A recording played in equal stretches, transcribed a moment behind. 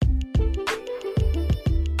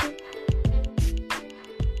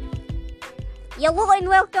Hello and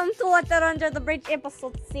welcome to Water Under the Bridge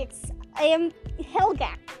episode 6. I am Helga.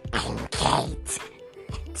 I'm Kate.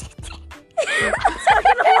 It's not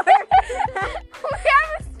gonna work. We have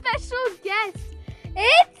a special guest.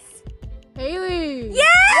 It's Haley.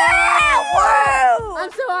 Yeah! Woo!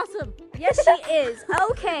 I'm so awesome. Yes, she is.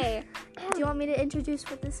 Okay. Do you want me to introduce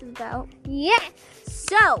what this is about? yes.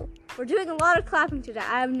 So, we're doing a lot of clapping today.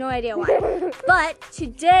 I have no idea why. But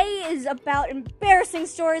today is about embarrassing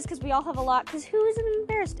stories because we all have a lot. Because who isn't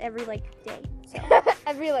embarrassed every, day? So.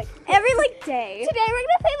 Every Every, day. Today we're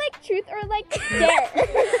gonna play truth or dare.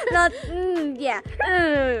 Not, yeah.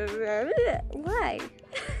 Why?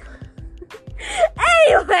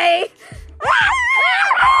 Anyway.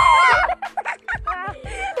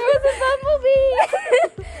 There was a bumblebee.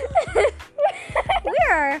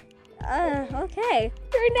 We're, okay.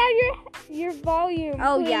 Turn down your volume.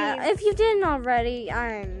 Oh, please. yeah. If you didn't already,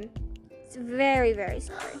 I'm very, very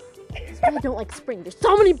sorry. That's why I don't like spring. There's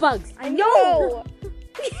so many bugs. I know.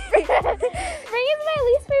 Spring is my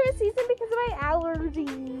least favorite season because of my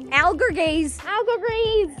allergies. Algergaze.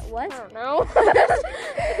 Algograze. What? I don't know.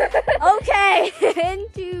 Okay.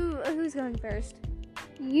 Into who's going first?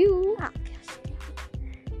 You. Oh, gosh.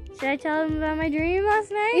 Should I tell him about my dream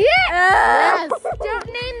last night? Yes. Yes. Don't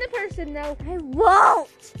name the person though. I won't.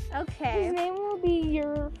 His Okay. name will be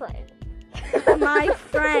your friend. My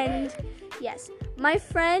friend. Yes. My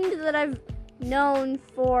friend that I've known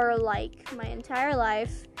for my entire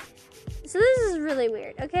life. So this is really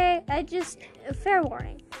weird, okay? Fair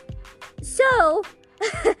warning. So,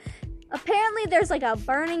 apparently there's a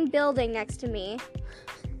burning building next to me.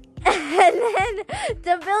 And then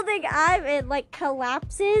the building I'm in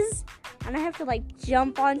collapses and I have to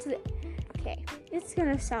jump onto the... Okay, it's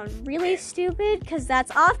gonna sound really stupid because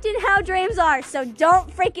that's often how dreams are, so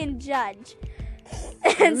don't freaking judge.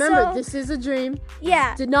 And Remember, so, this is a dream.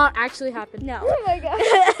 yeah. Did not actually happen. No. Oh my god.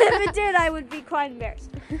 If it did, I would be quite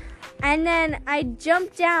embarrassed. And then I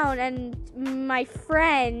jumped down, and my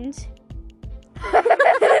friend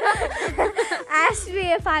asked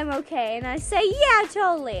me if I'm okay, and I say, yeah,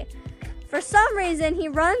 totally. For some reason, he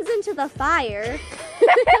runs into the fire.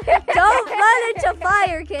 Don't run into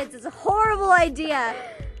fire, kids. It's a horrible idea.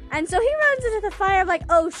 And so he runs into the fire. I'm like,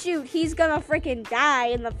 oh, shoot, he's gonna freaking die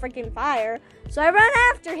in the freaking fire. So I run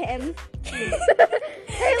after him.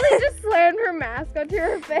 Haley just slammed her mask onto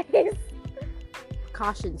her face.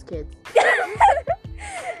 Cautions, kids.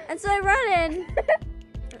 And so I run in,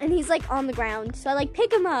 and he's on the ground. So I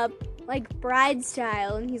pick him up, bride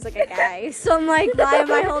style, and he's a guy. So I'm why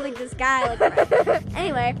am I holding this guy?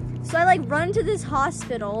 Anyway, so I run to this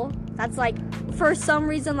hospital that's for some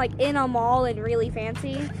reason in a mall and really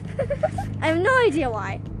fancy. I have no idea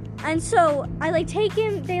why. And so I take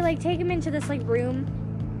him. They take him into this room,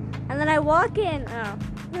 and then I walk in. Oh,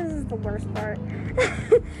 this is the worst part.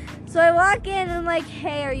 So I walk in and I'm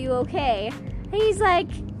hey, are you okay? And he's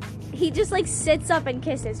he just sits up and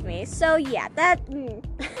kisses me. So yeah, that.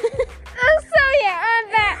 Oh, so yeah,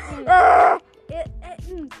 on that.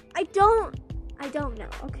 I don't know.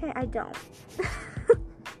 Okay, I don't.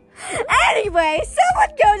 Anyway,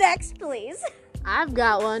 someone go next, please. I've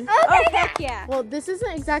got one. Oh, heck yeah. Well, this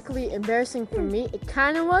isn't exactly embarrassing for me. It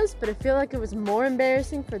kind of was, but I feel like it was more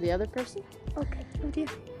embarrassing for the other person. Okay. Oh dear.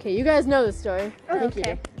 Okay, you guys know the story. I think you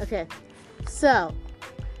Okay. do. Okay. So,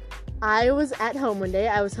 I was at home one day.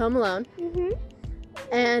 I was home alone. Mm-hmm.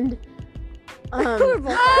 And,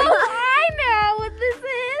 Horrible. Oh, I know what this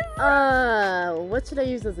is. what should I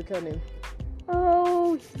use as a code name?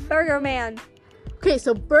 Oh, Burger Man. Okay,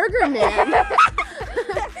 so Burger Man,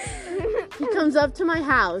 he comes up to my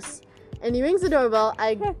house, and he rings the doorbell.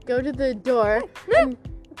 I go to the door, and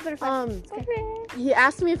he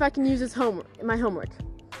asked me if I can use my homework.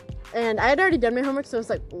 And I had already done my homework, so I was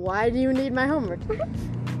like, why do you need my homework?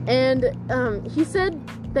 And he said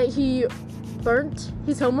that he burnt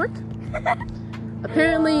his homework.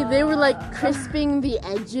 Apparently, they were crisping the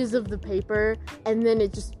edges of the paper, and then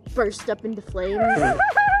it just burst up into flames.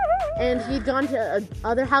 And he'd gone to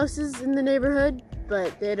other houses in the neighborhood,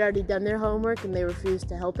 but they had already done their homework, and they refused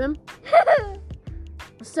to help him.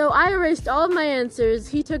 So I erased all of my answers.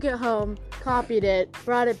 He took it home, copied it,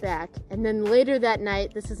 brought it back, and then later that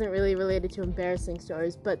night, this isn't really related to embarrassing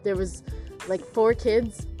stories, but there was 4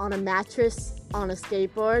 kids on a mattress on a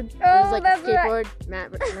skateboard. It was a that's skateboard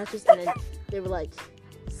mattress, and then they were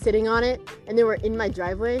sitting on it, and they were in my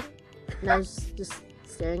driveway, and I was just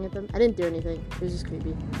staring at them. I didn't do anything. It was just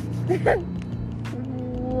creepy.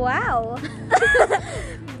 Wow.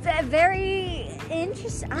 Very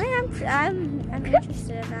interesting. I'm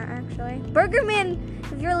interested in that actually. Burger Man,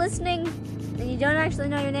 if you're listening, and you don't actually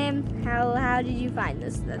know your name, how did you find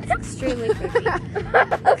this? That's extremely creepy.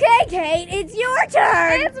 Okay, Kate, it's your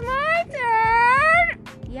turn. It's my turn.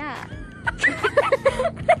 Yeah.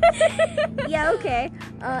 Yeah. Okay.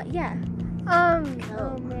 Yeah. Oh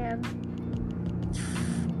man.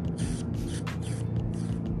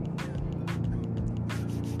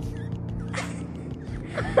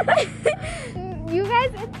 You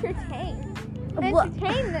guys entertain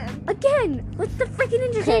them. Again, what's the freaking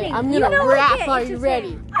entertaining? Okay, I'm You gonna know I rap. can't Are you ready?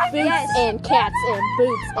 entertain. Boots Yes. and cats and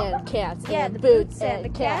boots and cats Yeah, and the boots and and the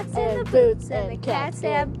cats cats and the and boots boots and the and cats cats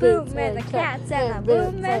and and boom boots and the and cats cats and the and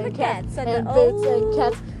boom boots and the and cats and and the boots and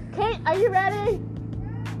cats. Kate, are you ready?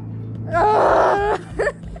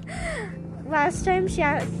 Last time she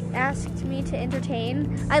asked me to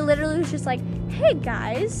entertain, I literally was just like, "Hey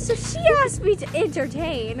guys," so she asked me to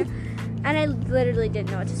entertain, and I literally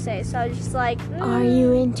didn't know what to say. So I was just like, Are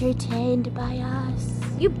you entertained by us?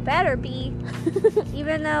 You better be."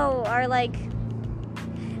 Even though our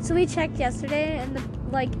so we checked yesterday, and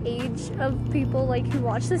the age of people who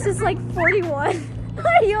watch this is 41.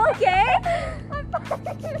 Are you okay?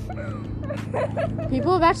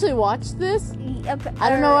 People have actually watched this? I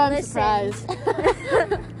don't know why I'm surprised.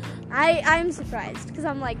 I'm surprised because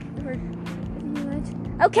I'm like,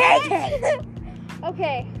 okay, Kate.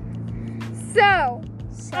 Okay. So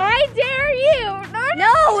I dare you.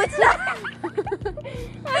 No, it's not.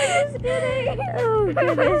 I'm just kidding. Oh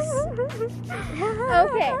goodness.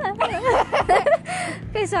 Okay.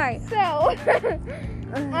 Okay, sorry. So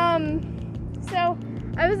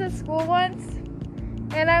I was at school once,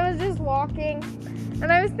 and I was just walking,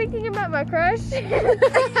 and I was thinking about my crush, and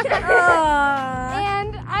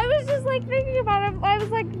I was just thinking about him. I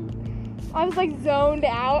was zoned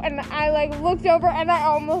out, and I looked over, and I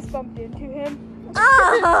almost bumped into him.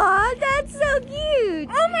 Oh, that's so cute.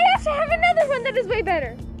 Oh my gosh, I have another one that is way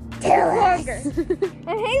better. Longer.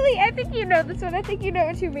 And Haley, I think you know this one. I think you know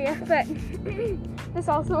it too, Mia. But this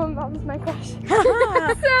also involves my crush.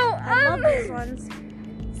 I love these ones.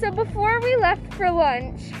 So before we left for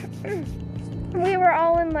lunch, we were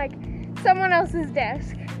all in someone else's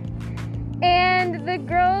desk. And the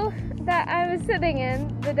girl that I was sitting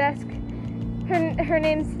in the desk, her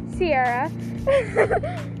name's Sierra.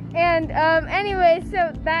 And anyway,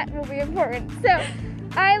 so that will be important. So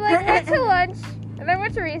I went to lunch, and I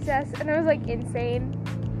went to recess, and it was insane.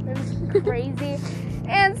 It was crazy.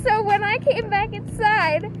 And so when I came back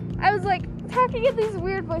inside, I was talking in these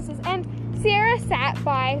weird voices, and Sierra sat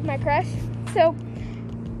by my crush. So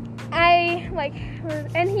I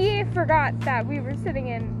and he forgot that we were sitting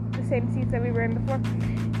in the same seats that we were in before.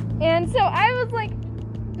 And so I was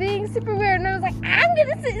being super weird, and I was I'm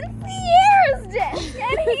gonna sit in Sierra's desk.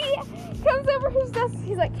 And he comes over his desk.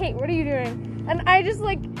 He's like, "Kate, what are you doing?" And I just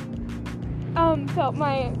felt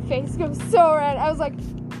my face go so red. I was like,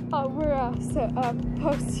 "Oh, we're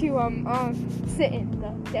supposed to sit in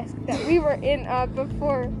the desk that we were in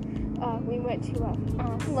before we went to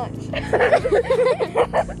lunch."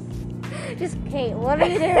 Just, Kate, what are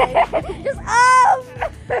you doing? Just,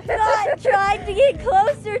 not trying to get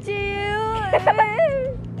closer to you.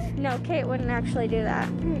 No, Kate wouldn't actually do that.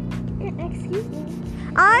 Excuse me.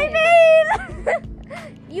 I mean,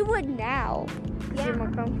 you would now. Yeah. You're more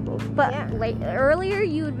comfortable. But Yeah. earlier,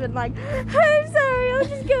 you would have been like, "I'm sorry, I'll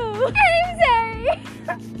just go." I'm sorry.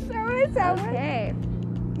 Okay.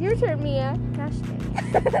 Your turn, Mia. Gosh dang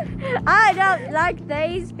it. I don't like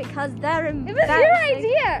these because they're It was embarrassing. your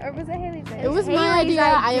idea, or was it Haley's idea? It was my Haley's idea.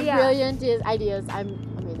 I idea. have brilliant ideas. I'm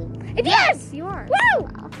amazing. Yes! You are. Woo!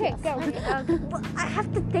 Okay, Yes. go. Well, I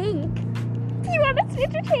have to think. Do you want us to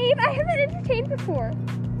entertain? I haven't entertained before.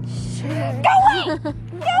 Sure. Go away! Go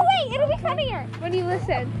away! It'll be funnier when you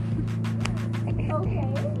listen.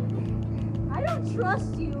 Okay. I don't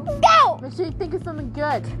trust you. Go! Make sure you think of something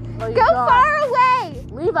good. Or you're Go gone. far away!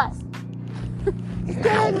 Leave us. Just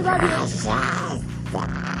kidding, we love you.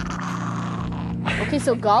 Okay,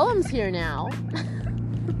 so Gollum's here now.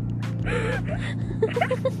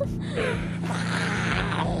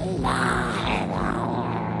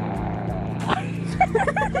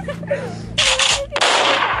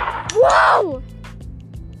 Whoa!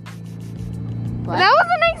 What? That was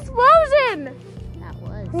an explosion! That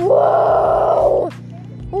was. Whoa!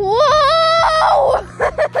 Whoa!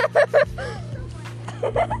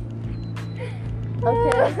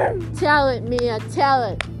 Okay. Tell it, Mia. Tell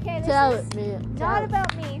it. Okay, this Tell is it, Mia. not Tell it.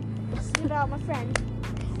 about me. This is about my friend.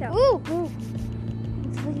 So, Ooh!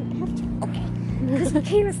 okay. Because we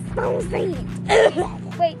came to something.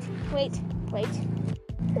 Wait.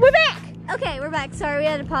 We're back! Okay, we're back. Sorry, we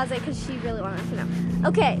had to pause it because she really wanted to know.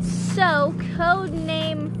 Okay, so code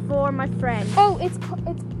name for my friend. Oh,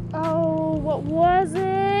 what What was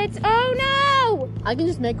it? Oh no! I can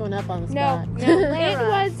just make one up on the No, spot. no.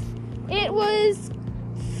 It was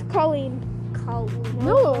Colleen.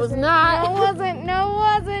 No, it was not. No, it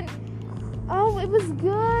wasn't. Oh, it was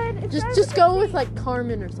good. It sounds Just go with like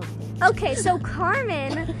Carmen or something. Okay, so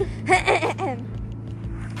Carmen.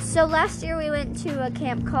 So last year we went to a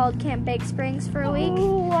camp called Camp Big Springs for a week,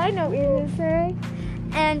 Oh, I know what you're gonna say.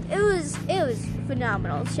 and it was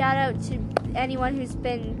phenomenal. Shout out to anyone who's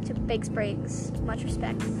been to Big Springs. Much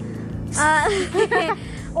respect.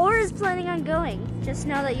 Or is planning on going. Just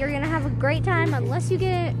know that you're gonna have a great time unless you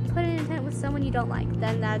get put in a tent with someone you don't like.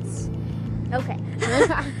 Then that's okay.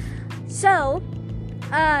 So,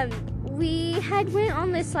 we had went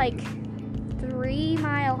on this like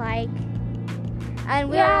 3-mile hike, and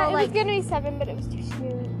we Yeah, all it like, was gonna be 7, but it was too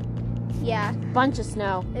soon. yeah, Bunch of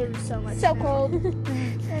snow. it was so much So snow. cold.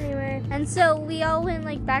 Anyway. And so we all went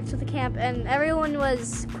like back to the camp, and everyone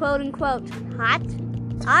was quote unquote hot.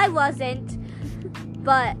 I wasn't,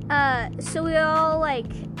 but so we all like,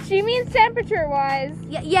 She means temperature-wise.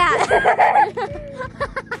 yeah.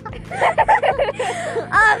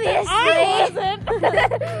 Obviously.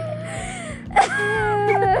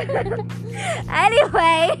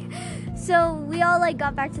 Anyway, so we all like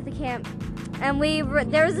got back to the camp, and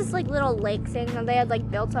there was this like little lake thing that they had like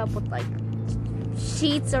built up with like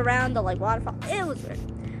sheets around the like waterfall. It was weird.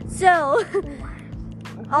 So do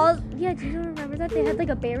you remember that they had like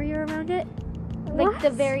a barrier around it? Like the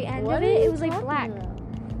very end What of are it, you it was like talking black. about?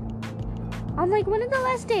 On like one of the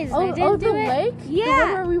last days, they didn't do the it. lake? The one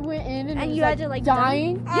Yeah. where we went in and, And it was, you had to, like,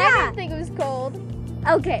 dying? I Yeah. didn't think it was cold.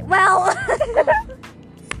 Okay. Well.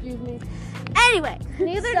 Excuse me. Anyway.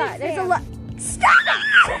 Neither sorry, did there's a Sam. lot. Stop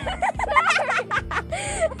it!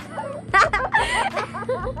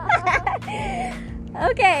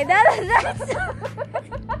 Okay, that's.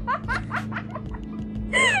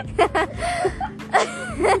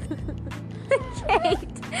 Kate.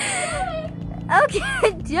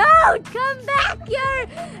 Okay, don't come back here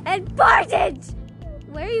and fart it.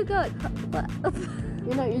 Where are you going?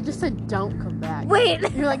 You know, you just said don't come back. Wait.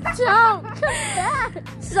 You're like, don't come back.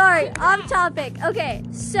 Sorry, off topic. Okay,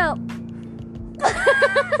 so.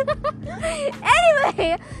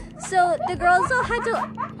 Anyway, so the girls all had to.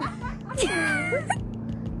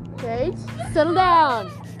 Kate, settle down.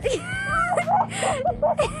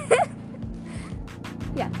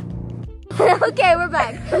 Yeah. Okay, we're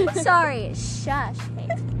back. Sorry. Shush,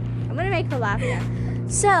 Kate. I'm gonna make her laugh now.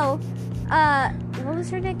 So, what was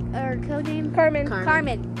her code name? Carmen.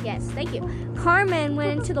 Carmen. Yes, thank you. Carmen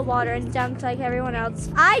went into the water and dumped like everyone else.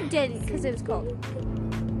 I didn't because it was cold.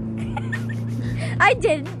 I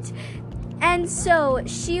didn't. And so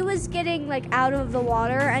she was getting like out of the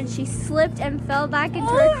water and she slipped and fell back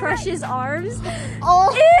into her crush's arms. Oh.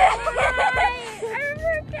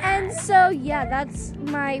 And so yeah, that's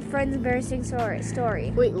my friend's embarrassing story.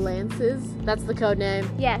 Wait, Lance's? That's the code name.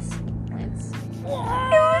 Yes, Lance. It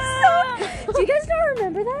was so. Do you guys not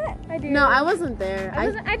remember that? I do. No, I wasn't there.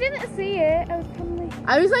 I didn't see it. I was probably.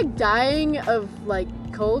 I was like dying of like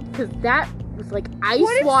cold because that was like ice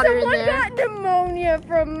What if water in someone there. got pneumonia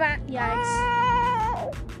from that?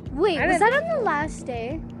 Yikes. Wait, I was didn't that on the last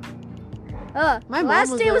day? My mom last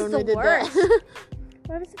was day there was when the we did worst. that.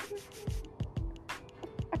 What was it?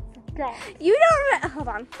 God. You don't remember. Hold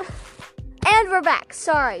on. And we're back.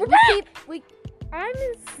 Sorry. I'm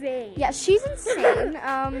insane. Yeah, she's insane.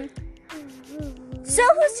 So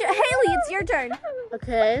who's Haley? It's your turn.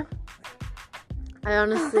 Okay. I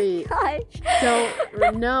honestly Gosh.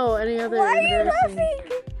 don't know any other Why are you embarrassing.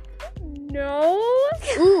 laughing? No.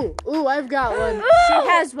 Ooh, I've got one. She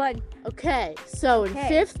has one. Okay, so in Okay.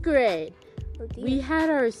 5th grade, Oh, dear. we had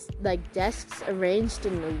our like desks arranged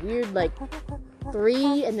in a weird like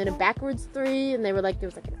 3 and then a backwards 3, and they were like there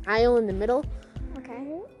was like an aisle in the middle.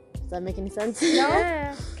 Okay. Does that make any sense?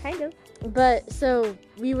 Yeah. Kind of. But so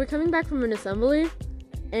we were coming back from an assembly,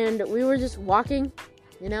 and we were just walking.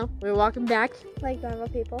 You know, we were walking back, Like normal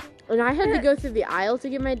people. and I had to go through the aisle to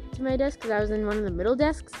get to my desk because I was in one of the middle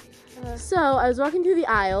desks. Uh. So I was walking through the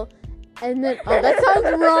aisle, and then that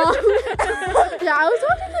sounds wrong. Yeah, I was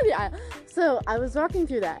walking through the aisle. So I was walking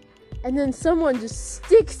through that, and then someone just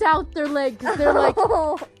sticks out their leg because they're like,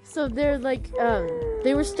 so they're like,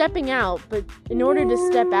 they were stepping out, but in order to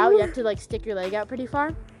step out, you have to like stick your leg out pretty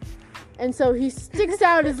far. And so he sticks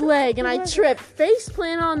out his leg, and I trip, face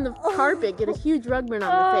plant on the carpet, get a huge rug burn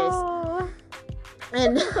on Oh. the face.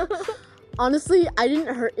 And honestly,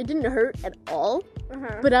 it didn't hurt at all.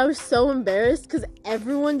 Uh-huh. But I was so embarrassed because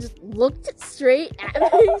everyone just looked straight at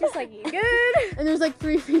me. Just like, you good? And there was like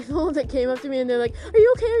 3 people that came up to me and they're like, are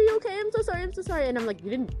you okay? Are you okay? I'm so sorry. I'm so sorry. And I'm like, you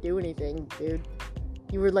didn't do anything, dude.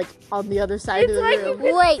 You were like on the other side of the like room.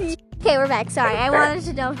 you- Wait. Okay, we're back. Sorry, I wanted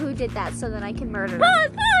to know who did that so that I can murder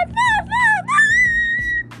them.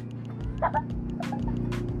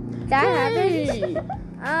 That happened.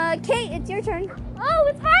 Hey. Kate, it's your turn. Oh,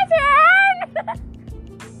 it's my turn!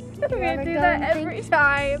 I'm wanna gonna do go that and every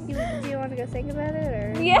time. Do you want to go think about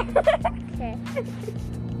it or? Yeah. Okay.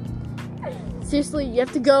 Seriously, you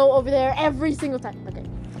have to go over there every single time. Okay.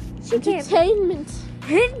 She can't. Entertainment.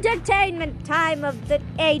 Entertainment time of the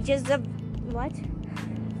ages of what?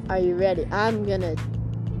 Are you ready? I'm gonna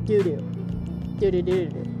do do. Do do do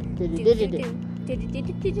do. Do do do do do.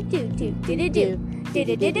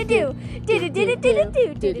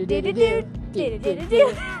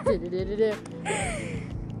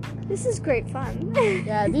 This is great fun.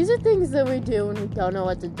 Yeah, these are things that we do when we don't know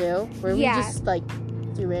what to do. Where we Yeah. just like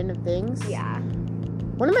do random things. Yeah.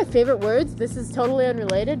 One of my favorite words, this is totally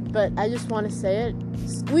unrelated, but I just want to say it.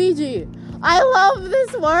 Squeegee. I love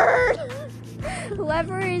this word.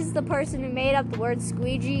 Whoever is the person who made up the word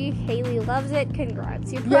squeegee, Haley loves it.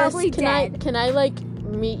 Congrats. You're probably dead. Can I like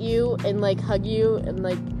meet you and like hug you and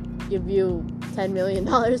like give you $10 million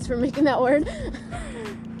for making that word?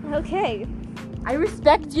 Okay. I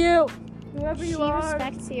respect you. Whoever She you are.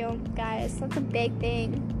 respects you, guys. That's a big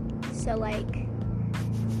thing. So like,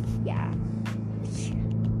 yeah.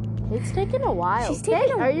 It's taking a while. She's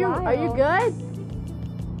taking a Are you while. good?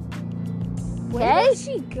 Where Okay. did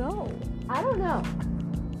she go? I don't know.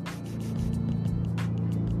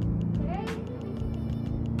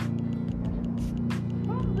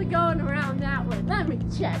 Probably going around that way. Let me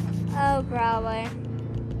check. Oh, probably.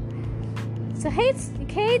 So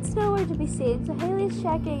Kate's nowhere to be seen. So Haley's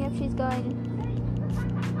checking if she's going.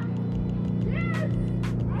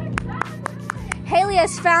 Haley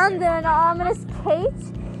has found an ominous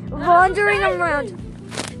Kate wandering around.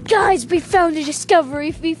 Guys, we found a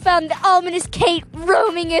discovery. We found the ominous Kate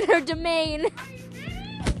roaming in her domain.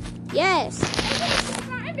 Yes. It's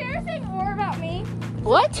not embarrassing or about me.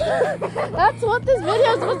 What? That's what this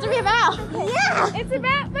video is supposed to be about. Yeah. It's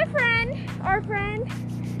about my friend, our friend,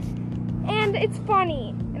 and it's funny.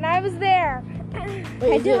 And I was there.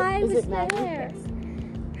 Wait, I is was it Maggie? there.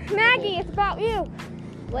 Maggie, it's about you.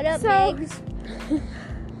 What up, So- Megs?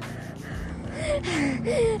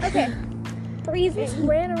 Okay. Freezing. I just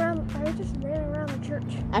ran around the church.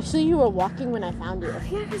 Actually, you were walking when I found you.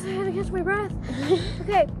 Yeah, because I had to catch my breath.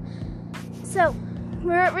 Okay. So,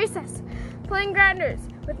 we're at recess, playing grounders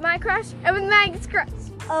with my crush and with Maggie's crush.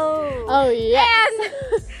 Oh. Oh yes.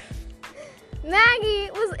 And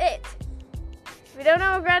Maggie was it. If you don't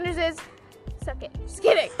know what grounders is, suck it. Just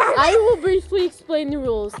kidding. I will briefly explain the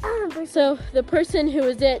rules. So the person who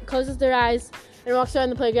is it closes their eyes and walks around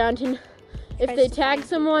the playground, and if Tries they to tag find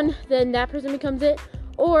someone, then that person becomes it.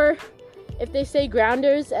 Or if they say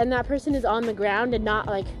grounders and that person is on the ground and not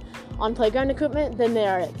like on playground equipment, then they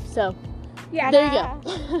are it. So Yeah. there you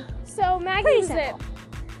go. So Maggie Pretty was simple. it.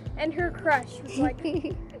 And her crush was like,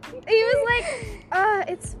 he was like,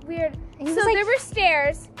 it's weird. He was So like- there were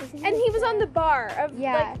stairs, and he was on the bar of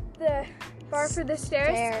Yeah. like the bar for the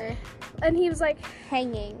stairs, There. and he was like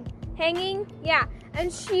Hanging. hanging. Yeah,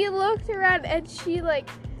 and she looked around and she like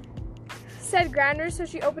said grounders, so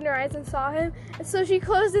she opened her eyes and saw him, and so she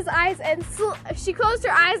closed his eyes and she closed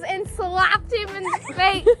her eyes and slapped him in the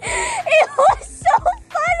face. It was so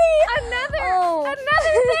funny. Another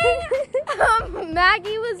thing.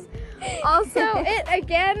 Maggie was also it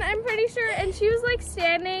again, I'm pretty sure, and she was like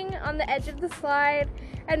standing on the edge of the slide,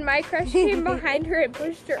 and my crush came behind her and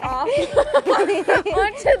pushed her off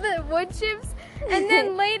onto the wood chips. And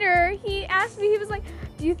then later he asked me, he was like,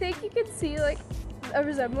 do you think you could see like a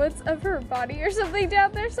resemblance of her body or something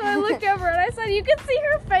down there? So I looked over and I said, you can see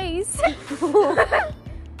her face.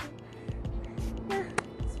 Yeah,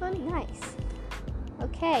 it's funny. Nice.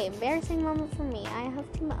 Okay, embarrassing moment for me. I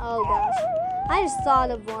have to. Oh gosh, I just thought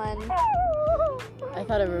of one. I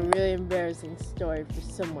thought of a really embarrassing story for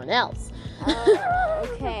someone else.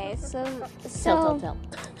 Okay, so Tell.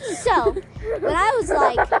 so when I was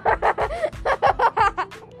like,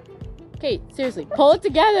 Kate, seriously, pull it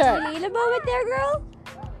together. you need a moment there, girl?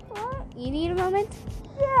 What? You need a moment?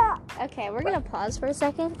 Yeah. Okay, we're gonna pause for a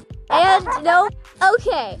second. And no.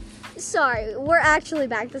 Okay. Sorry, we're actually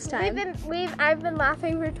back this time. I've been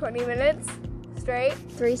laughing for 20 minutes straight.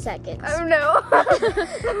 3 seconds. Oh no.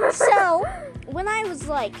 So, when I was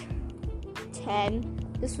like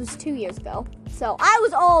 10, this was 2 years ago. So, I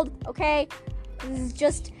was old, okay? This is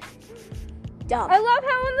just dumb. I love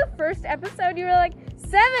how in the first episode you were like,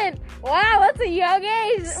 7. Wow, that's a young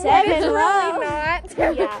age. 7, When it's wow. really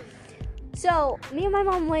not. Yeah. So, me and my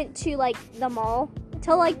mom went to like the mall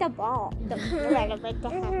to like the ball.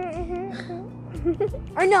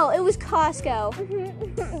 Or no, it was Costco.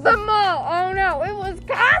 The mall. Oh no, it was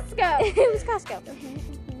Costco. It was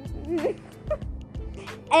Costco.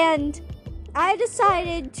 And I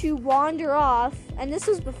decided to wander off, and this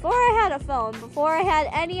was before I had a phone, before I had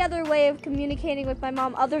any other way of communicating with my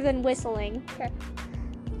mom other than whistling. Okay.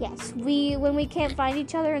 Yes, when we can't find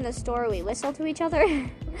each other in the store, we whistle to each other.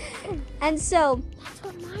 And so, That's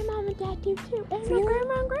what my mom and dad do too. And Really? my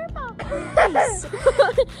grandma and grandpa. Nice.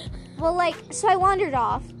 Well, so I wandered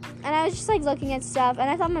off, and I was just, looking at stuff, and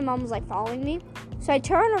I thought my mom was, following me. So I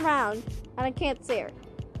turn around, and I can't see her.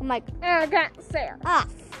 I'm like, I can't see her. ah,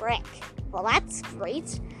 frick. Well, that's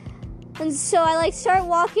great. And so I, start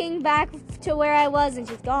walking back to where I was, and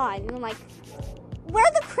she's gone. And I'm like, where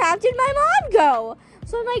the crap did my mom go?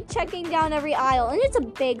 So I'm, checking down every aisle, and it's a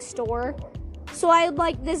big store. So I'm,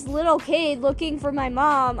 this little kid looking for my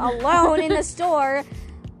mom alone in the store.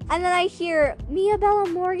 And then I hear, Mia Bella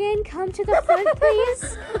Morgan, come to the front,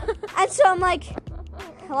 please. And so I'm like,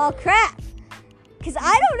 well, crap. Because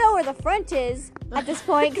I don't know where the front is at this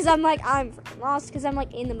point. Because I'm I'm freaking lost. Because I'm,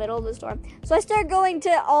 in the middle of the store. So I start going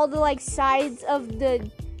to all the, sides of the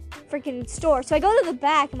freaking store. So I go to the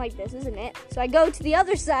back. I'm like, this isn't it. So I go to the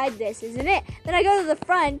other side. This isn't it. Then I go to the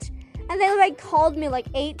front. And they, called me,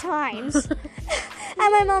 8 times.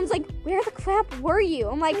 And my mom's like, where the crap were you?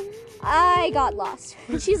 I'm like, I got lost.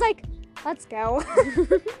 And she's like, let's go.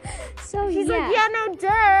 So, She's yeah. like, yeah, no,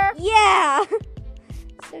 duh. Yeah.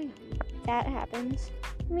 So, that happens.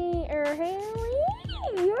 Me or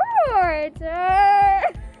Haley, your turn.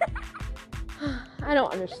 I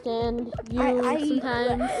don't understand you I-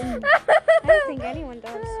 sometimes. I don't think anyone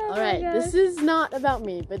does. All right, this is not about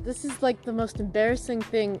me, but this is the most embarrassing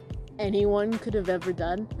thing anyone could have ever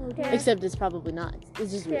done. Okay. Except it's probably not.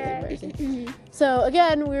 It's just really Okay. embarrassing. So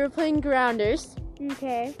again, we were playing Grounders,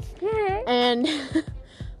 Okay. Okay. and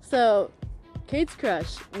so Kate's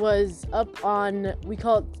crush was up on, we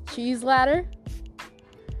call it cheese ladder,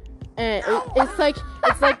 and it's like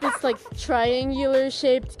this triangular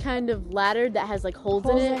shaped kind of ladder that has holes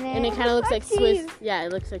in it, and it kind of looks like Swiss. cheese. Yeah,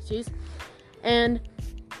 it looks like cheese. And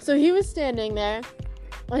so he was standing there,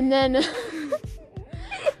 and then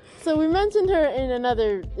so we mentioned her in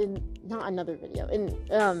not another video,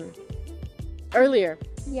 earlier.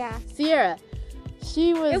 Yeah. Sierra.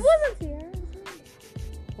 She was. It wasn't Sierra.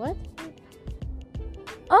 What?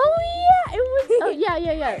 Oh yeah, it was. Oh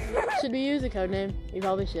yeah. Should we use a code name? We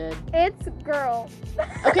probably should. It's girl.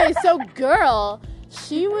 Okay, so girl,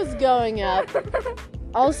 she was going up,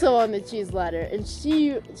 also on the cheese ladder, and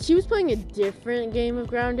she was playing a different game of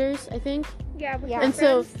Grounders, I think. Yeah. Yeah. And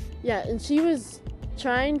so and she was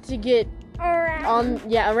trying to get around.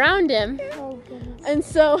 around him, Oh, goodness. and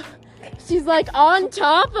so she's on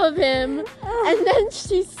top of him, and then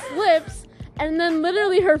she slips, and then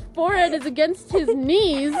literally her forehead is against his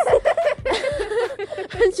knees,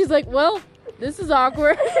 and she's like, well, this is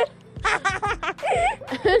awkward.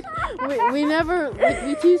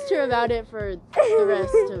 we teased her about it for the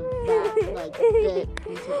rest of that bit.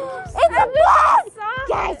 It's a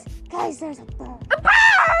bird! Guys, there's a bird. A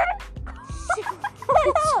bird!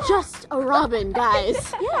 It's just a robin,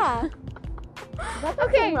 guys. Yeah,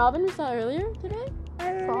 Okay. Robin we saw earlier today?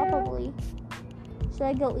 probably. Should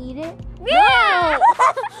I go eat it? Yeah!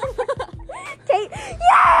 Kate,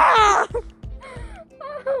 yeah!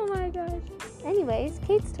 Oh my gosh. Anyways,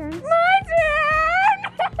 Kate's turn. My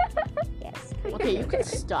turn! Yes. Okay, you can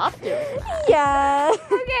stop doing it. Yeah.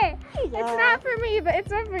 Okay. It's not for me, but it's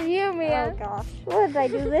not for you, Oh Mia. gosh. What did I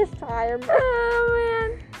do this time? Oh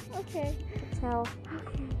man. Okay. Tell.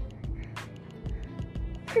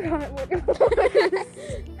 Forgot what it was.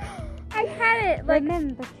 I had it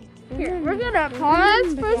Remember, Kate. Here, we're gonna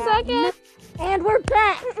pause for a second. And we're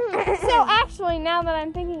back. So actually, now that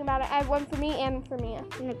I'm thinking about it, I have one for me and for Mia,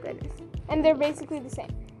 Oh goodness. and they're basically the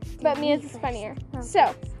same. But Mia's is funnier. Okay.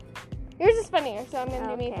 So yours is funnier, so I'm gonna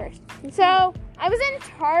do me Okay. first. So I was in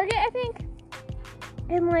Target, I think,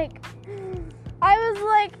 and I was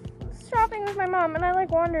shopping with my mom, and I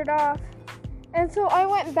wandered off, and so I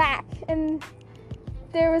went back, and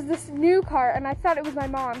there was this new cart, and I thought it was my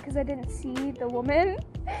mom because I didn't see the woman.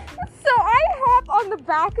 So I hop on the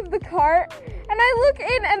back of the cart, and I look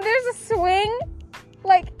in, and there's a swing,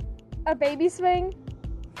 a baby swing.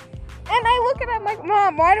 And I look at it, I'm like,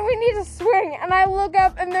 Mom, why do we need a swing? And I look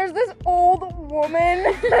up, and there's this old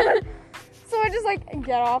woman. So I just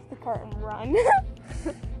get off the cart and run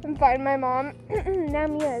and find my mom. Now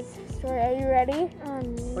Mia's story. Are you ready?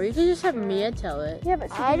 Or you could just have Mia tell it. Yeah,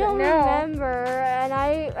 but she I don't doesn't know. remember, and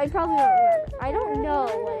I probably don't remember. I don't know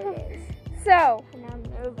what it is. So And I'm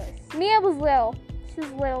nervous. Mia was little. She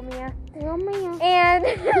was little, Mia. Oh, man.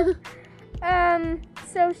 And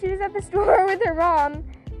So she was at the store with her mom,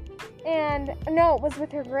 and no, it was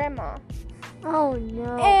with her grandma. Oh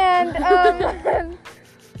no. And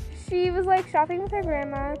she was like shopping with her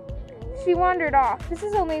grandma. She wandered off. This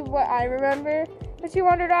is only what I remember, but she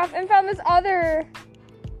wandered off and found this other.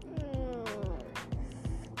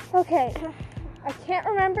 Okay, I can't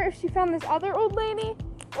remember if she found this other old lady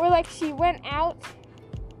or like she went out.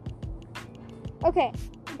 Okay,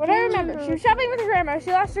 what I remember, she was shopping with her grandma.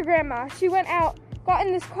 She lost her grandma. She went out, got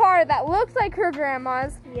in this car that looked like her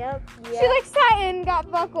grandma's. Yep. She like sat in,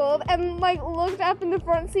 got buckled, and like looked up in the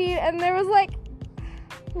front seat, and there was like,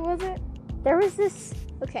 who was it? There was this.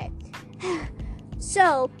 Okay.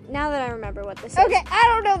 So now that I remember what this is. Okay, I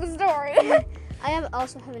don't know the story. I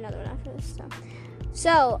also have another one after this.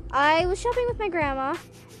 So I was shopping with my grandma,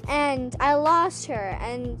 and I lost her,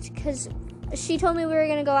 and because she told me we were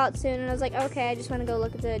gonna go out soon, and I was like, okay, I just want to go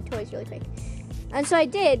look at the toys really quick. And so I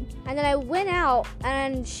did, and then I went out,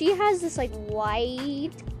 and she has this like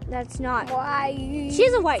white. That's not. Why? She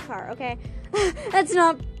has a white car. Okay, that's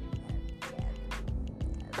not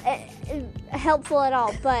helpful at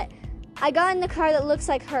all. But I got in the car that looks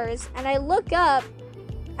like hers, and I look up.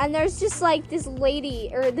 And there's just like this lady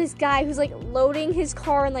or this guy who's like loading his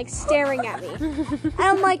car and like staring at me. And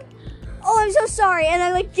I'm like, oh, I'm so sorry. And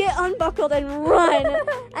I like get unbuckled and run.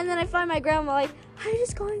 And then I find my grandma like, I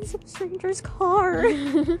just got in some stranger's car.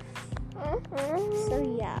 So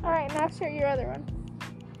yeah. Alright, now share your other one.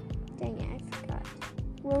 Dang it, I forgot.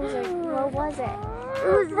 What was it?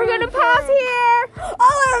 We're gonna pause here. Oh,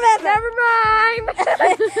 I remember. Never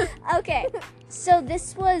mind. Okay, so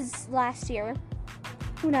this was last year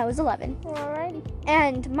when I was 11. Alrighty.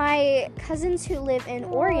 And my cousins who live in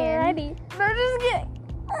Oregon. Alrighty. No, just kidding.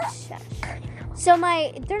 Shush. So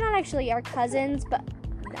they're not actually our cousins, but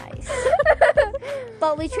nice.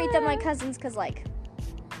 But we treat them like cousins because like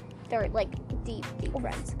they're like deep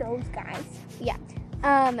friends. Those guys. Yeah.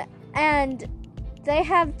 And they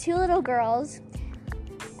have 2 little girls,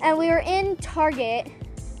 and we were in Target.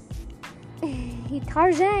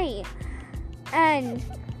 And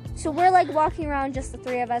so we're like walking around, just the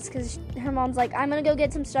 3 of us, because her mom's like, I'm gonna go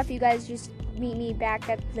get some stuff. You guys just meet me back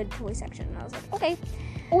at the toy section. And I was like, okay.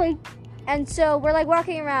 Wait. And so we're like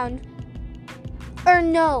walking around. Or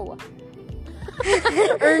no.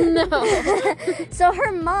 So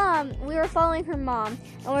her mom, we were following her mom,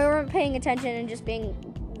 and we weren't paying attention and just being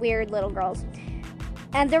weird little girls.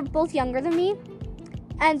 And they're both younger than me.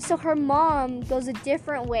 And so her mom goes a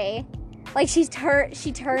different way. Like she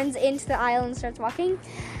turns into the aisle and starts walking.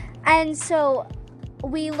 And so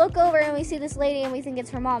we look over and we see this lady and we think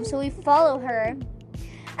it's her mom. So we follow her.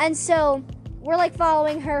 And so we're like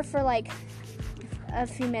following her for like a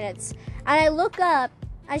few minutes. And I look up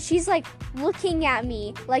and she's like looking at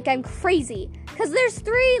me like I'm crazy. Because there's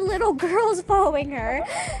 3 little girls following her.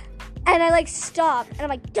 And I like stop and I'm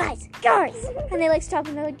like, guys. And they like stop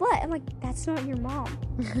and they're like, what? I'm like, that's not your mom.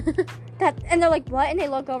 And they're like, what? And they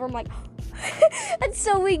look over, I'm like, and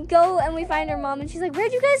so we go and we find her mom and she's like,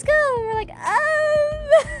 where'd you guys go? And we're like,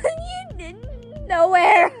 you didn't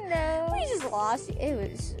nowhere. No. We just lost. It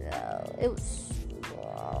was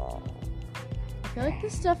I feel like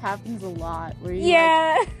this stuff happens a lot where you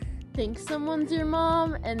like, think someone's your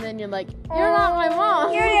mom and then you're like, you're not my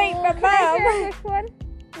mom. You ain't my Can I share a mom. quick one?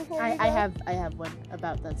 I have one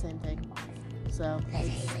about that same thing. So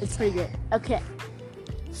it's pretty good. Okay.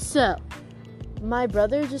 So my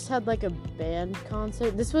brother just had like a band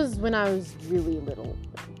concert. This was when I was really little.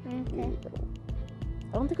 Really little.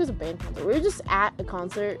 I don't think it was a band concert. We were just at a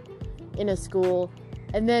concert in a school.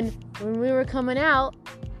 And then when we were coming out,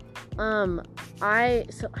 I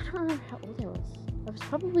don't remember how old I was. I was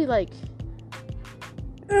probably like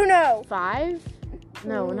Uno. 5.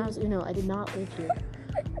 No, when I was Uno, I did not live here.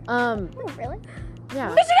 Oh, really? Yeah.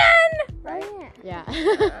 Michigan! Right? Yeah.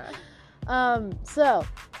 So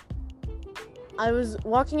I was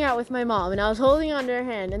walking out with my mom and I was holding onto her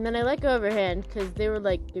hand and then I let go of her hand because they were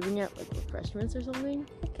like giving out like refreshments or something.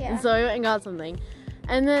 Okay. And so I went and got something.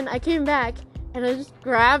 And then I came back and I just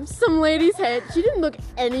grabbed some lady's head. She didn't look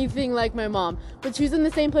anything like my mom, but she was in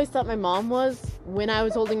the same place that my mom was when I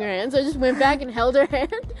was holding her hand. So I just went back and held her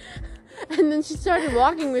hand. And then she started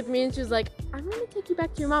walking with me and she was like, I'm going to take you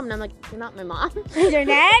back to your mom. And I'm like, you're not my mom. You're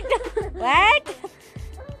not? What?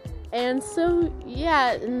 And so,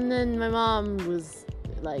 yeah, and then my mom was,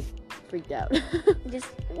 like, freaked out. Just,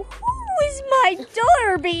 who is my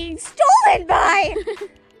daughter being stolen by?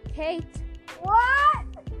 Kate, What?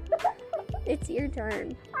 it's your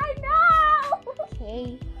turn. I know!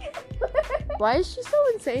 Kate. Why is she so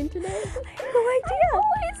insane today? I have no idea.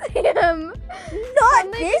 Him. Not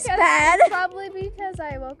Probably this because- bad. Probably because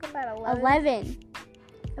I woke up at 11. 11.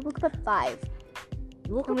 I woke up at 5.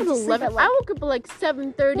 You woke And up we at just sleep 11. at, like- I woke up at like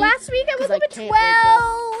 7:30. Last week I 'Cause woke up I at can't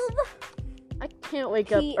 12. I can't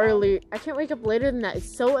wake up PM. early. I can't wake up later than that.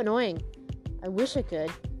 It's so annoying. I wish I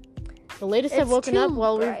could. The latest I've It's woken up too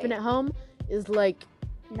while we've bright. been at home is like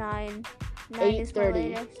 9. 9 is my 8:30.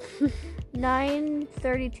 latest.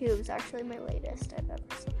 9:32 is actually my latest I've ever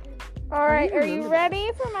slept. All right, do you are you remember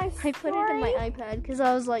ready for my story? I put it in my iPad because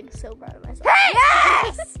I was like so proud of myself.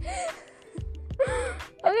 Yes!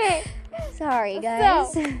 Okay, Sorry,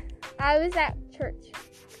 guys. So- I was at church,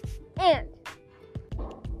 and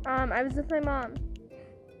I was with my mom.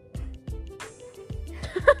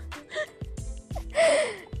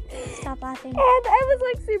 Stop laughing. And I was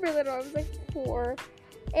like super little. I was like 4.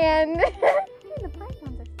 And The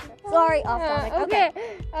pythons are super. Sorry, off topic.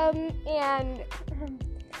 Okay. and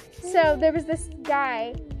so there was this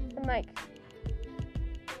guy, and like,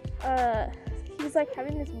 he was like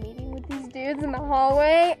having this meeting with these dudes in the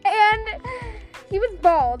hallway, and he was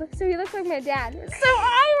bald, so he looked like my dad. So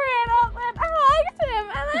I ran up and hugged him,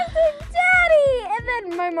 and I said, "Daddy!" And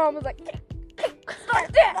then my mom was like, "Stop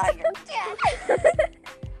that, your dad."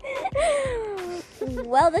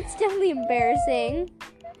 Well, that's definitely embarrassing.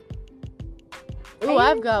 Ooh,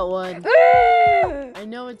 I've got one. I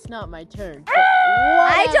know it's not my turn. But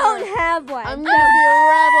I don't whatever. have one. I'm gonna be a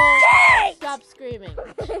rebel. Stop screaming.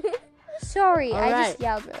 Sorry, I Alright. just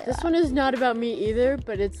yelled really This loud. one is not about me either,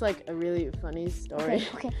 but it's like a really funny story.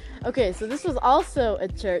 Okay. Okay, so this was also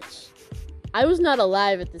at church. I was not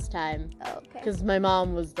alive at this time Okay. because my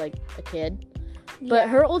mom was like a kid. Yeah. But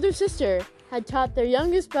her older sister had taught their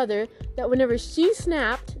youngest brother that whenever she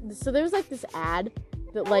snapped, so there was like this ad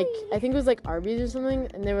that like, I think it was like Arby's or something,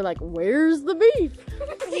 and they were like, "Where's the beef?"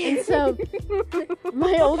 And so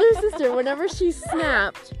my older sister, whenever she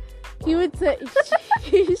snapped, he would say,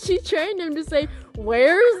 she trained him to say,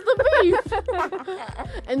 "Where's the beef?"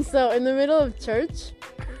 And so in the middle of church,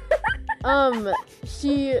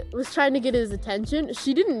 she was trying to get his attention.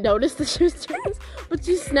 She didn't notice that she was doing this, but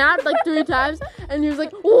she snapped like 3 times, and he was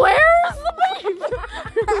like, "Where's the beef?"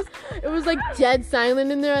 It was like dead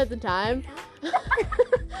silent in there at the time.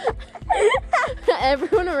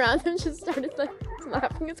 Everyone around him just started like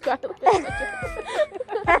laughing as quietly as they could.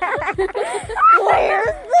 Where's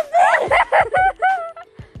the beef?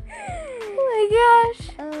 Oh my gosh.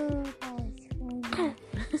 Oh,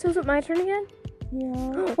 So is it my turn again?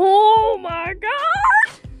 yeah. Oh my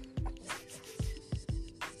gosh!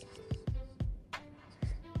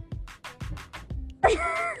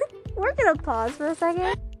 We're gonna pause for a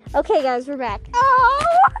second. Okay, guys, we're back. Oh!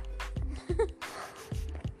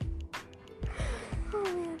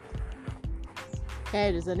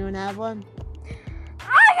 Okay, does anyone have one?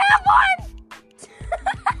 I have one!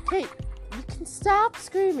 Hey, you can stop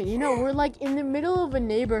screaming. You know, we're like in the middle of a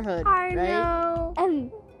neighborhood, I right? know. And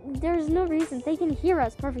there's no reason they can hear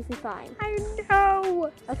us perfectly fine. I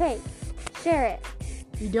know. Okay, share it.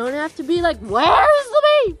 You don't have to be like, "Where's the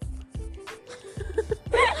beef?"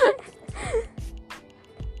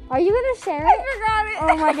 Are you gonna share I it? forgot it.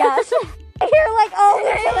 Oh my gosh. You're like, oh,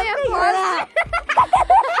 we're gonna Alien figure it out.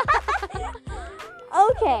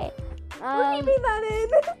 Okay. Leave that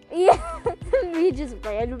in. Yeah, me just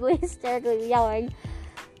randomly hysterically yelling.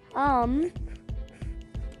 I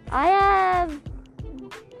have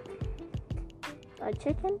a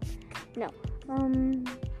chicken? No.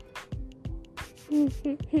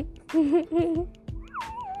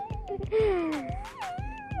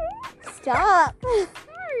 Stop.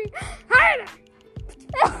 Sorry. Hide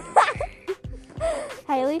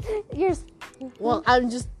Haley, you're. Well, I'm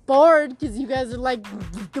just bored because you guys are like,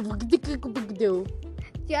 Do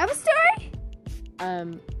you have a story?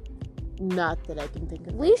 not that I can think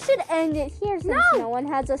of. We should end it here since no one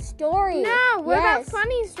has a story. No, what about Yes.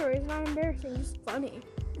 funny stories? Not embarrassing, just funny.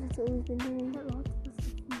 That's what we've been doing.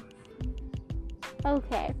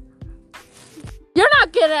 Okay. You're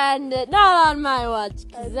not gonna end it, not on my watch,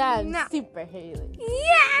 because I'm No. super Haley.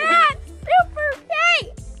 Yeah! Super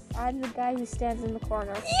Kate! I'm the guy who stands in the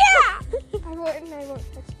corner. Yeah! I won't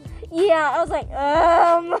touch you. Yeah, I was like,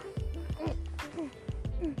 I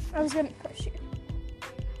was gonna push you.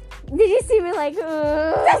 Did you see me like,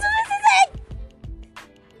 That's what this is like!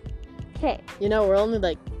 Okay. You know, we're only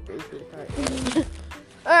like 3 feet apart.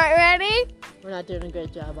 Alright, ready? We're not doing a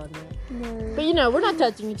great job on that. No. But you know, we're not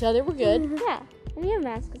touching each other. We're good. Yeah. And we have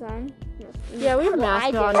masks on. Yeah, we have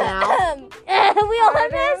masks on now. We all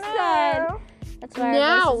have masks on. That's why our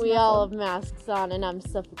Now voice is we all muffled. have masks on, and I'm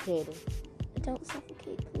suffocating. Don't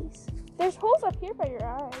suffocate, please. There's holes up here by your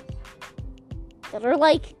eyes. that are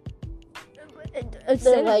like a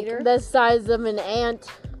They're like centimeter. the size of an ant.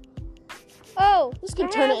 Oh, Just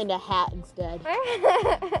gonna turn it into a hat instead. I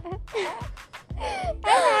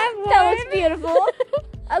have one. That looks beautiful.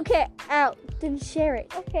 Okay, out. Then share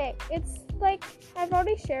it. Okay, it's like I've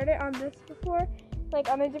already shared it on this before, like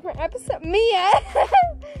on a different episode. Mia,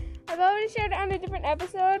 I've already shared it on a different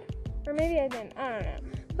episode, or maybe I didn't. I don't know.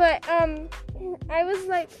 But I was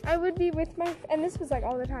like, I would be with my, and this was like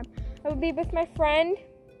all the time. I would be with my friend,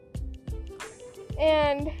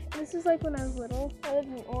 and this was like when I was little. I lived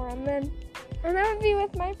in Orem then, and I would be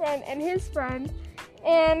with my friend and his friend,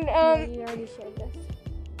 and You already shared this.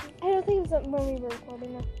 I don't think it was when we were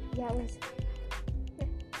recording though. Yeah, it was.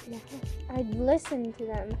 Yeah. I listened to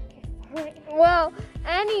them. Well,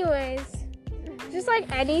 anyways, just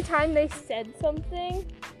like anytime they said something,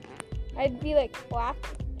 I'd be like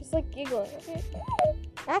laughing, just like giggling.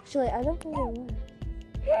 Actually, I don't think they were.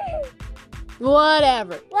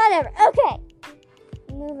 Whatever. Whatever. Okay.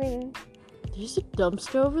 Moving. There's a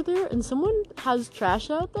dumpster over there, and someone has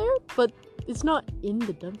trash out there, but it's not in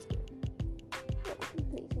the dumpster.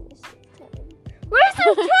 Where's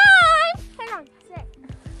the time? Hang on, sit.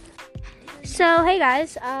 So, hey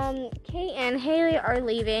guys, Kate and Haley are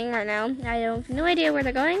leaving right now. I have no idea where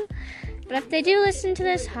they're going, but if they do listen to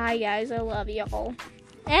this, hi guys, I love y'all.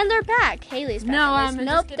 And they're back. Haley's back. No, at least. I'm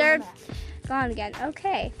Nope, just they're back. gone again.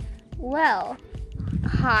 Okay, well,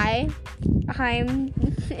 hi,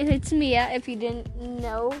 it's Mia, if you didn't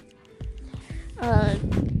know.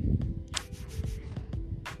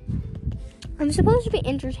 I'm supposed to be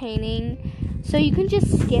entertaining, so you can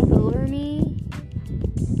just skip over me.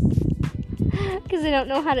 Because I don't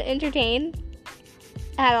know how to entertain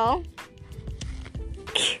at all.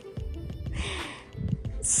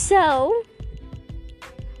 So,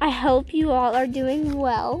 I hope you all are doing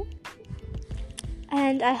well.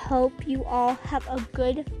 And I hope you all have a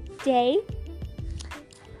good day.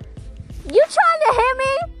 You trying to hit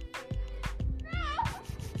me?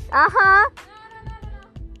 Uh-huh.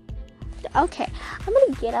 Okay, I'm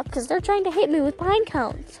gonna get up because they're trying to hit me with pine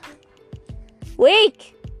cones.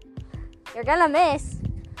 Weak! You're gonna miss.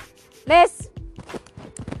 Miss!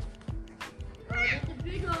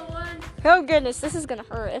 Oh goodness, this is gonna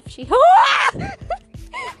hurt if she...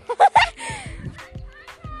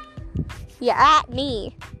 Yeah, at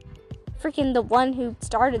me. Freaking the one who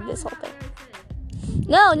started this whole thing.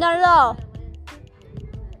 No, not at all.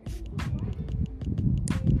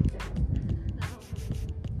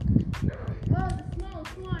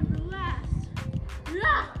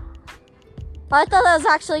 I thought that was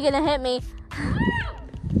actually gonna hit me.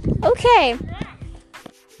 Okay.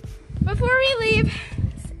 Before we leave,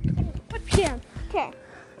 put down. Okay.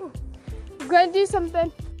 I'm gonna do something.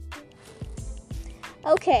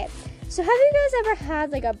 Okay. So have you guys ever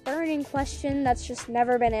had like a burning question that's just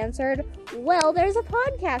never been answered? Well, there's a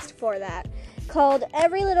podcast for that called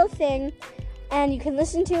Every Little Thing, and you can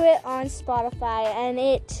listen to it on Spotify, and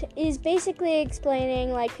it is basically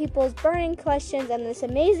explaining like people's burning questions, and this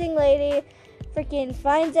amazing lady freaking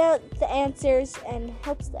finds out the answers and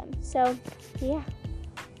helps them. So, yeah.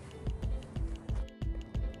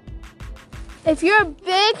 If you're a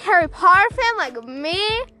big Harry Potter fan like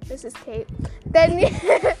me, this is Kate, then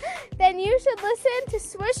you should listen to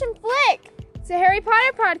Swish and Flick. It's a Harry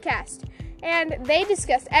Potter podcast, and they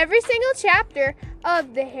discuss every single chapter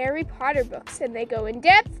of the Harry Potter books, and they go in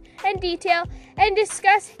depth and detail and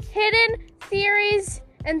discuss hidden theories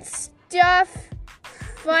and stuff.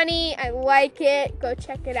 Funny, I like it. Go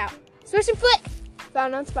check it out. Swish and Flick,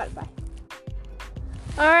 found on Spotify.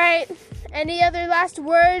 All right. Any other last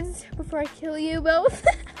words before I kill you both?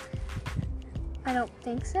 I don't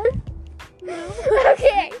think so. No.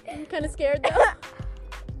 Okay. I'm kind of scared though.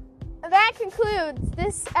 That concludes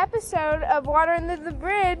this episode of Water Under the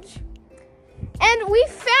Bridge. And we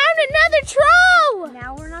found another troll!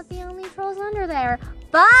 Now we're not the only trolls under there.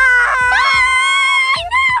 Bye!